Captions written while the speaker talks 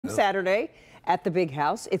Saturday at the Big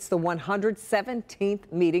House. It's the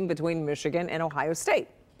 117th meeting between Michigan and Ohio State.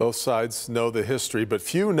 Both sides know the history, but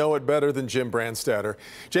few know it better than Jim Brandstatter.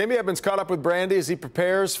 Jamie Edmonds caught up with Brandy as he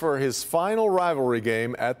prepares for his final rivalry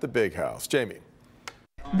game at the Big House. Jamie.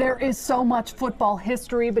 There is so much football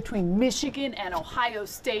history between Michigan and Ohio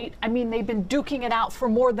State. I mean, they've been duking it out for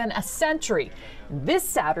more than a century. This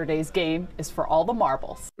Saturday's game is for all the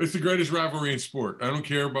marbles. It's the greatest rivalry in sport. I don't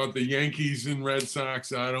care about the Yankees and Red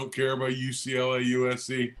Sox. I don't care about UCLA,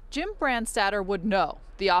 USC. Jim Brandstatter would know.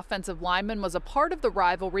 The offensive lineman was a part of the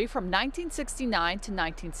rivalry from 1969 to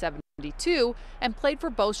 1972 and played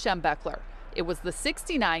for Bo Schembechler. It was the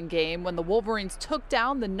 '69 game when the Wolverines took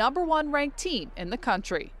down the #1 ranked team in the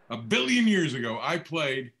country. A billion years ago, I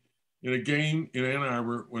played in a game in Ann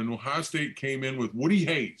Arbor when Ohio State came in with Woody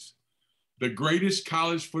Hayes, the greatest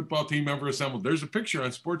college football team ever assembled. There's a picture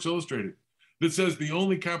on Sports Illustrated that says the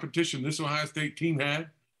only competition this Ohio State team had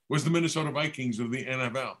was the Minnesota Vikings of the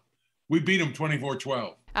NFL. We beat them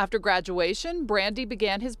 24-12. After graduation, Brandy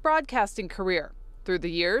began his broadcasting career. Through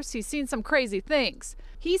the years, he's seen some crazy things.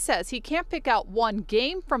 He says he can't pick out one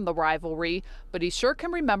game from the rivalry, but he sure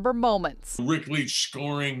can remember moments. Rick Leach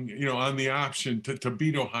scoring, on the option to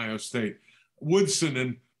beat Ohio State. Woodson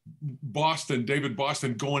and Boston, David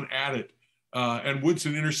Boston going at it, and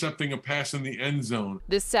Woodson intercepting a pass in the end zone.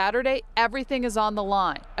 This Saturday, everything is on the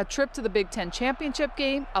line. A trip to the Big Ten championship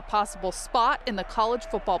game, a possible spot in the college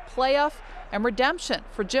football playoff, and redemption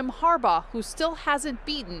for Jim Harbaugh, who still hasn't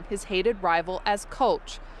beaten his hated rival as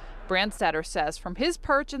coach. Brandstatter says from his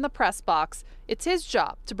perch in the press box, it's his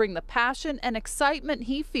job to bring the passion and excitement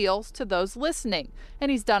he feels to those listening,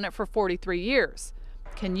 and he's done it for 43 years.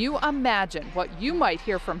 Can you imagine what you might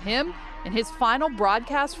hear from him in his final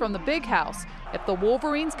broadcast from the Big House if the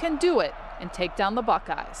Wolverines can do it and take down the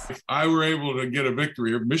Buckeyes? If I were able to get a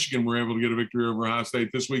victory, or Michigan were able to get a victory over Ohio State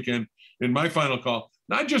this weekend in my final call,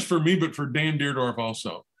 not just for me, but for Dan Deerdorf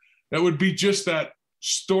also, that would be just that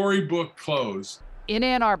storybook close. In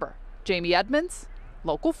Ann Arbor, Jamie Edmonds,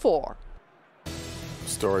 Local 4.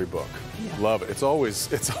 Storybook. Yeah. Love it. It's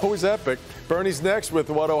always epic. Bernie's next with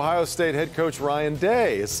what Ohio State head coach Ryan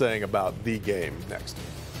Day is saying about the game next.